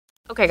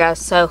Okay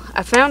guys, so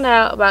I found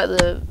out about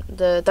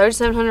the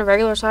 3700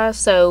 regular size.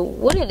 So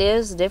what it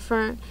is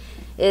different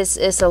is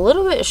it's a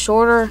little bit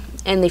shorter,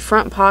 and the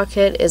front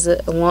pocket is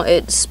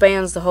it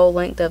spans the whole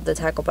length of the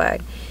tackle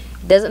bag.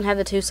 It doesn't have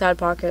the two side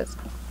pockets.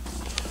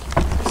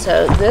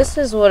 So this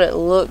is what it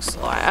looks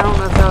like. I don't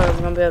know if y'all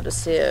are gonna be able to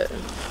see it.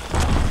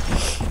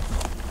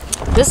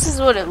 This is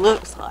what it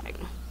looks like.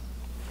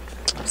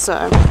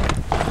 So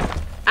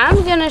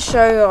I'm gonna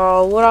show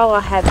y'all what all I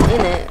have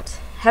in it.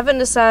 Haven't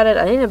decided.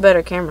 I need a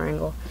better camera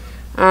angle.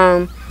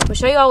 I'll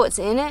show y'all what's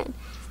in it,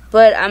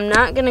 but I'm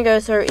not gonna go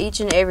through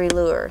each and every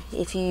lure.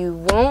 If you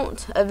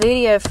want a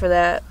video for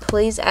that,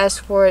 please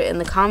ask for it in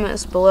the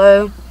comments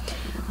below.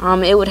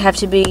 It would have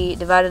to be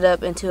divided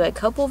up into a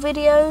couple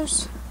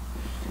videos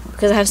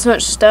because I have so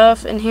much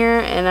stuff in here,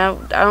 and I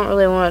don't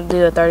really want to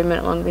do a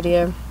 30-minute long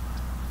video.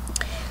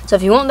 So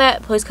if you want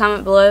that, please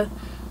comment below.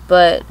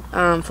 But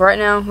for right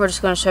now, we're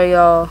just gonna show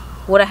y'all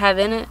what I have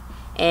in it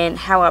and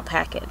how I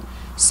pack it.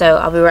 So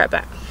I'll be right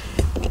back.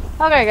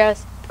 Okay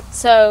guys,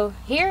 so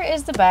here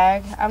is the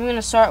bag. I'm going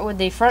to start with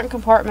the front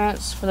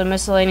compartments for the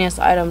miscellaneous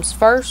items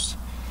first.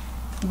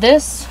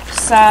 This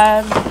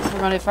side we're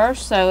going to do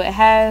first. So it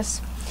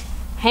has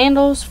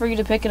handles for you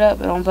to pick it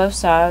up on both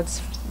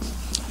sides.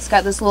 It's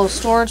got this little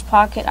storage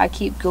pocket. I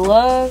keep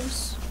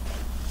gloves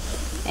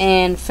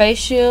and face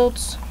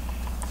shields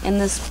in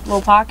this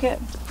little pocket.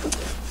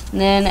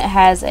 And then it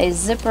has a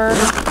zipper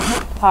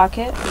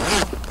pocket.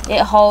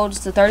 It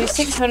holds the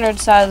 3600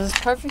 sizes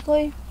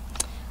perfectly.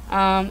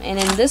 And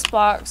in this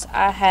box,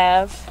 I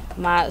have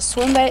my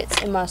swim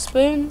baits and my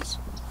spoons.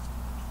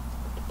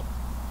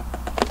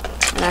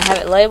 And I have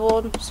it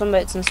labeled swim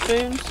baits and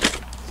spoons.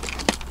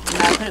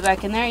 And I put it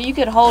back in there. You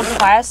could hold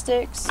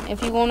plastics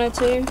if you wanted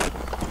to.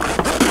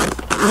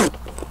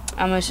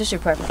 It's just your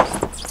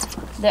preference.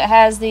 That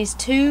has these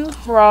two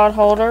rod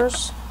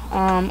holders,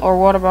 or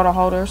water bottle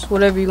holders,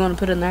 whatever you want to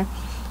put in there.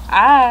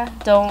 I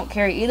don't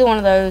carry either one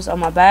of those on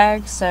my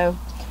bag, so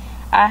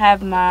I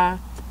have my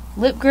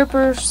lip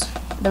grippers.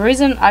 The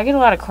reason I get a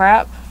lot of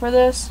crap for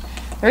this,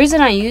 the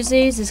reason I use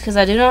these is because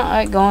I do not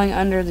like going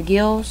under the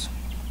gills.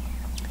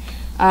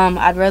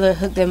 I'd rather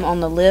hook them on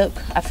the lip.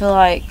 I feel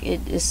like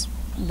it is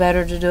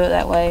better to do it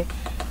that way.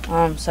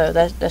 So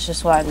that's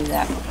just why I do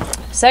that.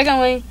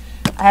 Secondly,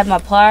 I have my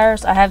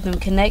pliers. I have them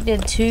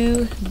connected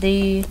to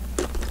the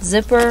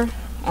zipper.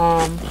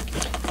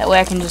 That way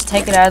I can just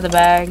take it out of the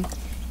bag,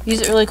 use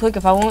it really quick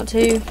if I want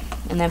to,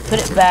 and then put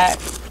it back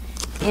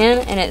in,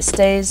 and it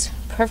stays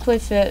perfectly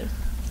fit.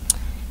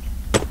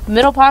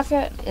 Middle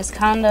pocket is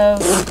kind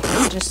of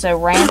just a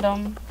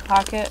random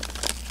pocket.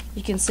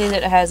 You can see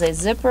that it has a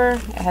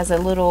zipper. It has a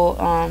little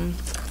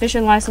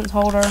fishing license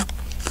holder.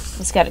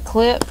 It's got a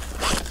clip.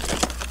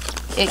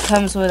 It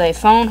comes with a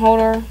phone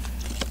holder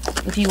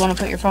if you want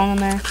to put your phone in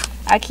there.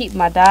 I keep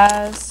my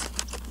dies,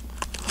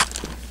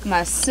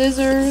 my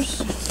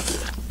scissors,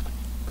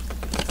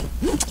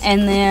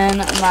 and then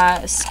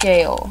my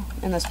scale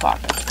in this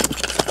pocket.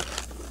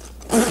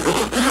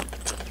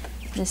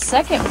 The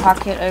second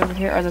pocket over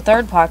here, or the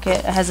third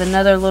pocket, has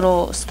another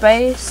little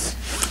space.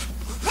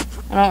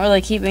 I don't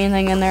really keep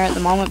anything in there at the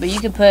moment, but you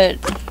could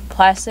put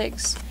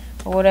plastics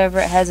or whatever.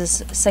 It has a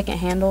second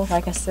handle,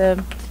 like I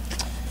said.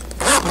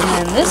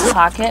 And in this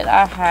pocket,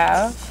 I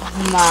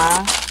have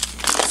my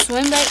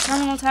swim bait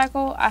terminal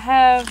tackle. I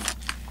have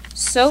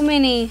so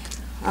many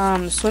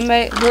swim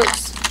bait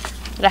hooks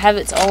that I have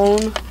its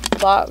own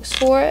box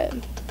for it.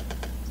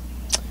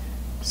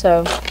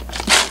 So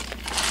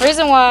the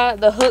reason why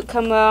the hook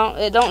come out,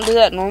 it don't do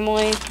that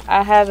normally.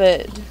 I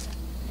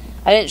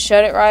didn't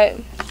shut it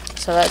right,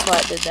 so that's why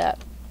it did that.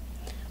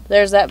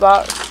 There's that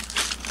box.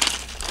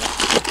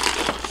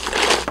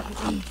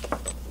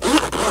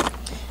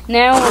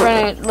 Now we're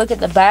going to look at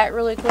the back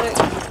really quick.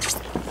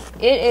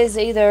 It is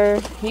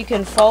either you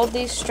can fold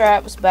these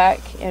straps back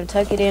and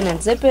tuck it in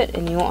and zip it,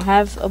 and you won't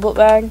have a book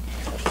bag,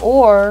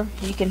 or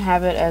you can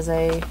have it as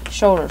a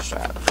shoulder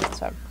strap.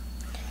 So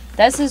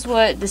this is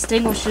what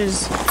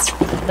distinguishes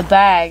the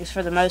bags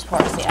for the most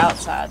part, is the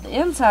outside. The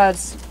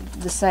inside's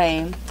the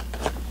same.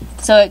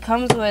 So it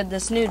comes with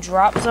this new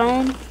drop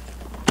zone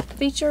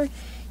feature.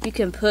 You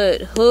can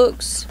put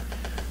hooks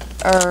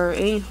or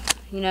any,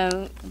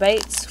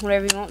 baits,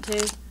 whatever you want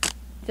to.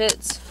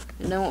 Fits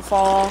and they won't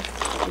fall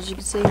off, as you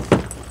can see.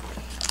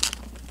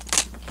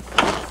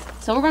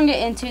 So we're gonna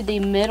get into the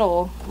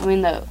middle,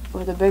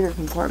 or the bigger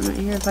compartment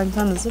here, if I can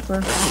find the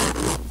zipper.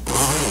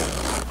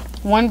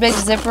 One big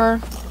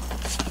zipper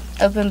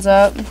opens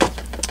up.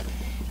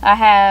 I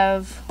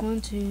have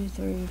 1, 2,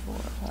 3, 4,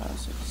 5,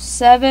 6,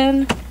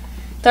 7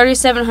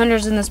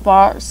 3700s in this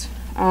box.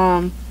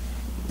 Some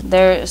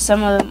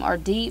of them are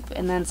deep,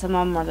 and then some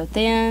of them are the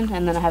thin,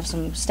 and then I have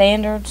some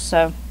standards.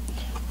 So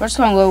we're just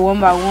gonna go one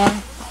by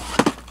one.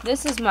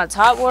 This is my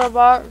top water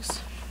box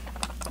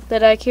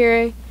that I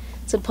carry.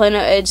 It's a Plano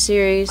Edge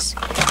Series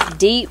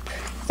Deep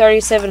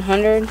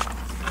 3700.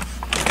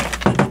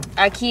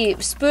 I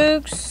keep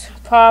spooks,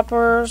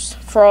 poppers,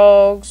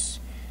 frogs,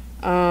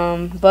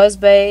 buzz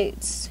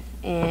baits,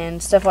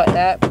 and stuff like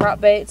that,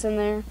 prop baits in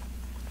there.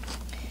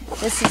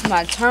 This is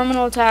my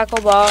terminal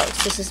tackle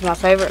box. This is my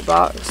favorite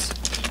box.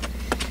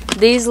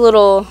 These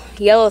little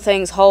yellow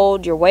things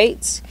hold your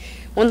weights.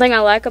 One thing I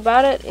like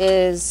about it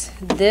is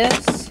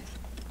this.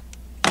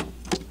 I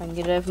can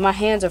get it. My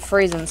hands are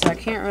freezing, so I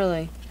can't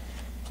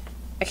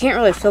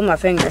really feel my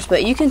fingers.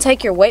 But you can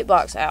take your weight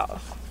box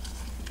out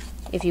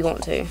if you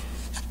want to.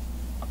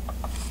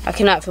 I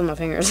cannot feel my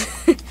fingers.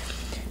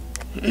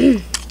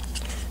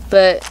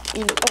 But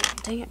you know, oh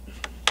dang it!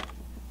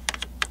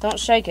 Don't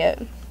shake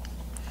it.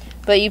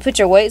 But you put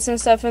your weights and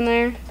stuff in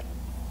there,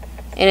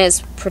 and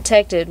it's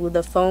protected with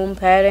the foam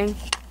padding.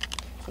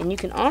 And you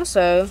can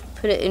also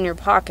put it in your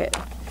pocket.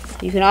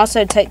 You can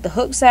also take the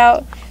hooks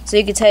out, so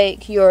you can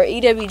take your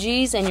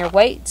EWGs and your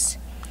weights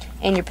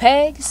and your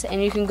pegs,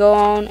 and you can go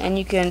on and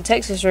you can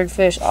Texas rig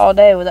fish all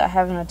day without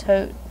having to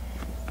tote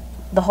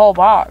the whole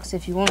box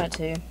if you wanted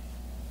to.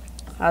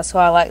 That's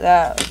why I like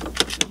that.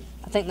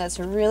 I think that's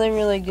a really,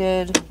 really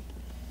good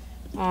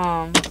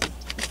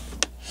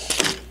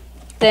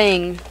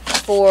thing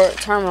for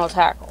terminal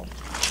tackle.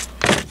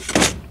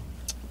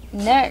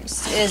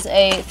 Next is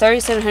a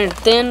 3700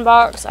 thin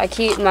box. I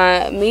keep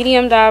my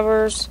medium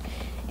divers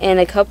and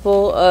a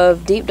couple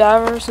of deep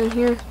divers in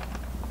here.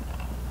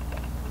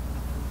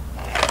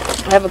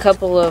 I have a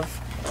couple of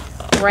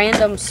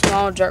random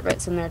small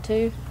jerkbaits in there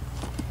too.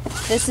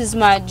 This is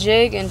my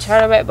jig and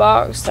chatterbait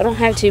box. I don't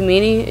have too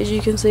many, as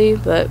you can see,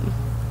 but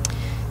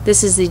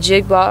this is the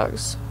jig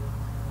box.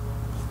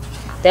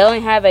 They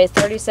only have a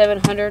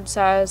 3700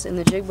 size in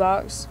the jig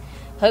box.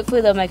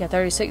 Hopefully they'll make a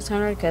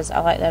 3600 because I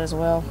like that as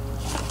well.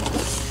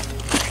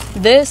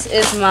 This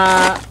is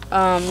my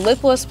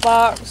lipless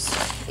box.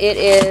 It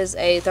is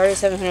a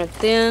 3700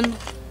 thin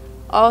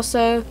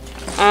also.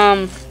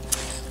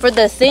 For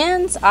the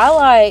thins, I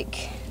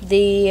like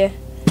the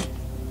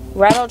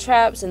rattle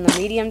traps and the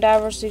medium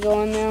divers to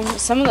go in them.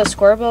 Some of the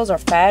square bills are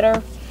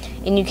fatter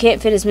and you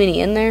can't fit as many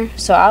in there.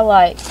 So I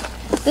like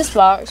this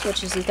box,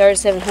 which is the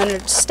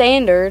 3700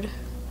 standard,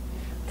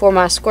 for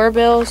my square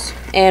bills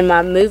and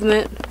my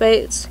movement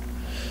baits.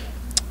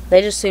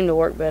 They just seem to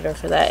work better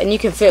for that, and you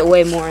can fit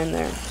way more in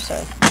there.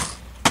 So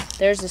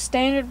there's the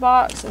standard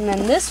box, and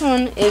then this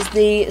one is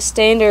the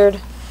standard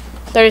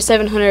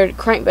 3700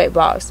 crankbait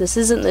box. This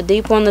isn't the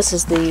deep one, this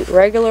is the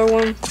regular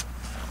one,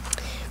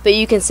 but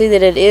you can see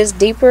that it is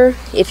deeper.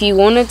 If you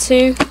wanted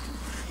to,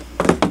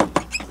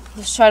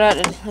 let's try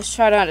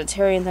not to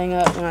tear anything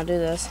up when I do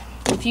this.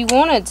 If you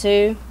wanted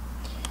to,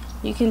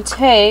 you can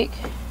take,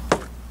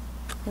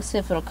 let's see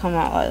if it'll come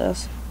out like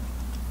this.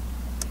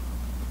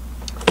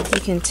 You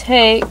can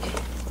take,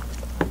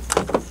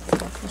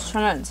 let's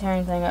try not to tear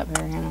anything up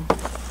here, Hannah.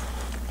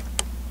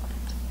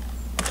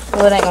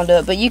 Well, it ain't gonna do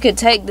it, but you could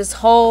take this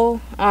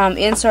whole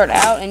insert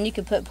out and you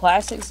could put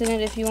plastics in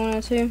it if you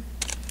wanted to.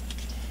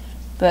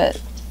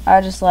 But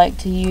I just like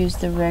to use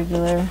the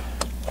regular.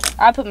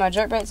 I put my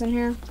jerkbaits in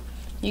here.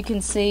 You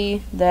can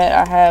see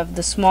that I have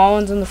the small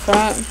ones in the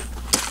front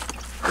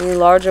and the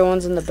larger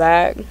ones in the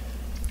back.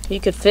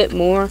 You could fit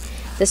more.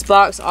 This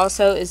box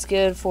also is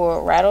good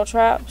for rattle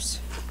traps.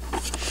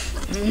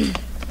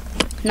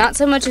 Not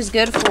so much as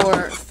good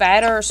for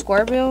fatter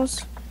square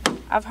bills,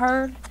 I've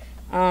heard.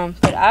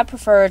 But I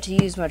prefer to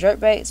use my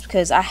jerkbaits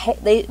because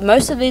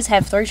most of these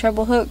have 3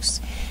 treble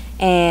hooks,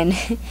 and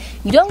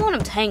you don't want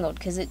them tangled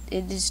because it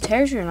just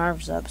tears your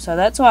nerves up. So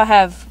that's why I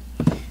have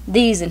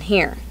these in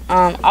here.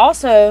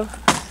 Also,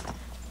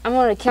 I'm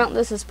going to count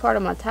this as part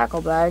of my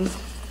tackle bag.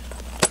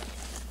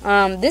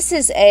 This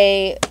is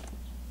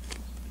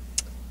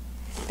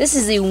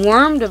the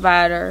worm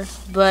divider,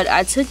 but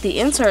I took the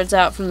inserts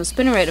out from the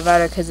spinnerbait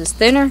divider because it's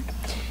thinner,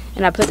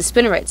 and I put the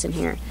spinnerbaits in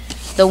here.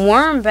 The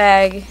worm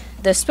bag,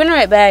 the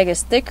spinnerbait bag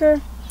is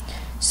thicker,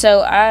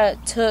 so I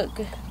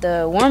took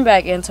the worm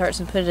bag inserts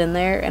and put it in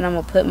there, and I'm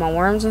going to put my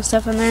worms and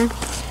stuff in there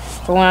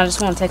for when I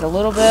just want to take a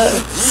little bit.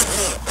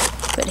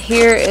 But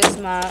here is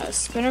my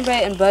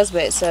spinnerbait and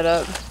buzzbait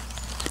setup.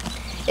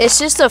 It's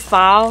just a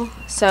file,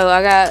 so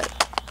I got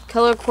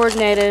color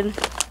coordinated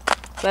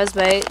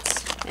buzzbaits.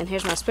 And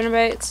here's my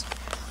spinnerbaits,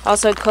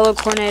 also color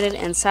coordinated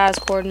and size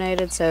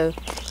coordinated. So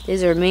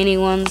these are mini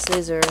ones,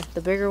 these are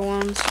the bigger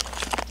ones,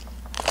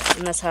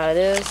 and that's how it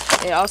is.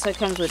 It also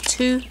comes with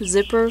 2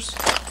 zippers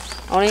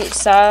on each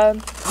side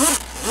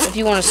if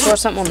you want to store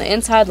something on the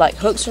inside like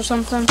hooks or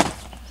something.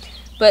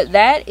 But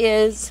that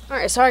is,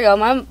 alright, sorry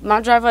y'all,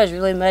 my driveway is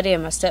really muddy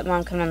and my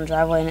stepmom came down the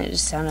driveway and it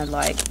just sounded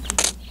like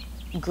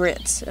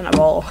grits in a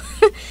bowl.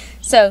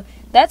 So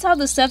that's all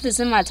the stuff that's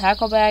in my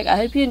tackle bag. I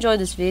hope you enjoyed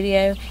this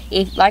video.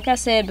 If, like I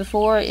said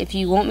before, if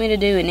you want me to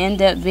do an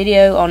in-depth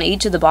video on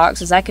each of the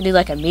boxes, I could do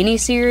like a mini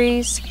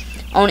series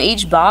on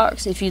each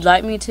box if you'd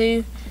like me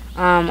to.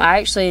 I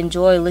actually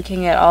enjoy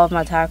looking at all of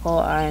my tackle.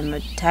 I'm a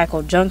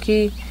tackle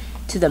junkie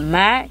to the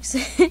max.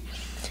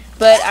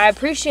 But I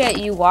appreciate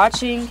you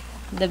watching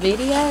the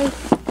video.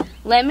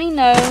 Let me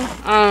know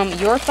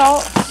your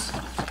thoughts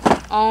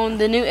on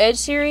the new Edge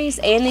series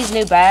and these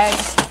new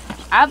bags.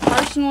 I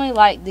personally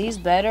like these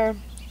better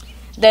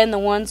than the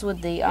ones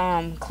with the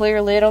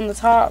clear lid on the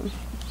top.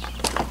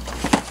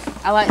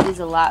 I like these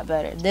a lot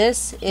better.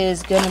 This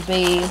is going to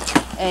be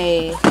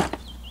a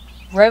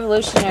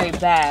revolutionary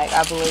bag,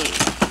 I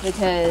believe,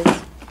 because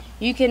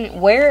you can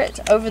wear it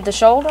over the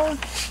shoulder,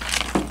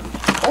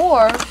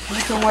 or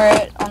you can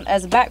wear it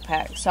as a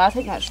backpack. So I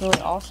think that's really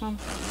awesome.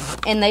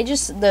 And they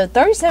just, the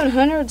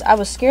 3700s, I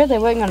was scared they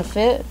weren't going to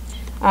fit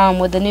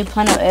with the new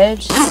Plano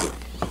Edge.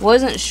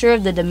 Wasn't sure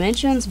of the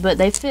dimensions, but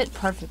they fit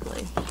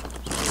perfectly.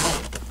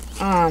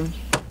 And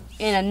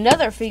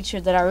another feature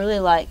that I really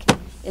like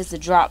is the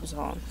drop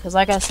zone, because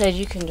like I said,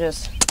 you can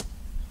just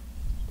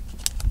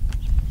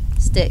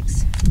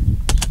sticks.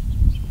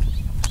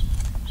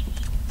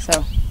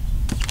 So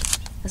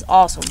it's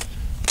awesome.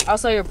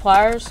 Also, your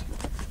pliers.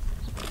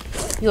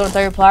 You want to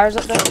throw your pliers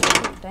up there?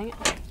 Dang it.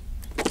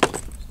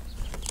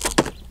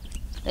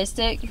 They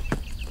stick.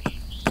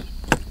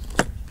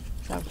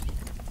 So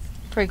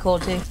pretty cool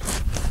too.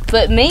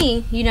 But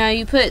me, you know,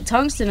 you put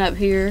tungsten up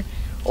here,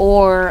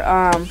 or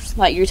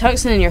like your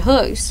tungsten and your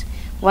hooks,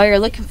 while you're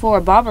looking for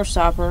a bobber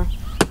stopper,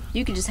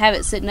 you can just have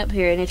it sitting up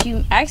here, and if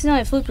you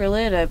accidentally flip your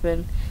lid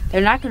open,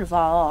 they're not going to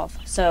fall off.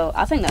 So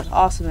I think that's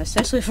awesome,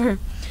 especially for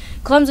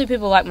clumsy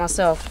people like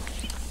myself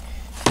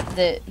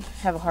that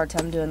have a hard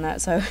time doing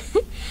that. So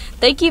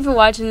thank you for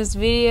watching this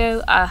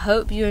video. I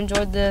hope you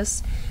enjoyed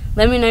this.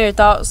 Let me know your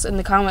thoughts in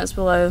the comments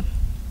below,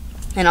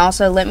 and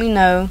also let me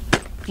know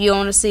if you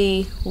want to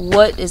see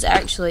what is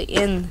actually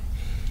in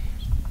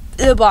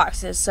the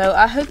boxes. So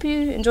I hope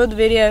you enjoyed the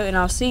video, and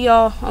I'll see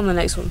y'all on the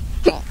next one.